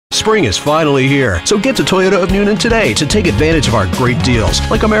Spring is finally here, so get to Toyota of Newnan today to take advantage of our great deals,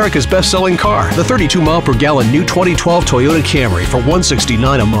 like America's best-selling car, the 32-mile-per-gallon new 2012 Toyota Camry for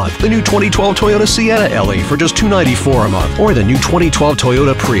 $169 a month, the new 2012 Toyota Sienna LE for just $294 a month, or the new 2012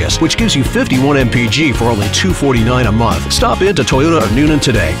 Toyota Prius, which gives you 51 mpg for only $249 a month. Stop in to Toyota of Newnan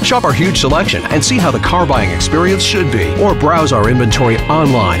today. Shop our huge selection and see how the car buying experience should be, or browse our inventory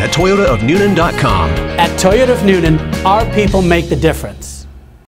online at toyotaofnewnan.com. At Toyota of Newnan, our people make the difference.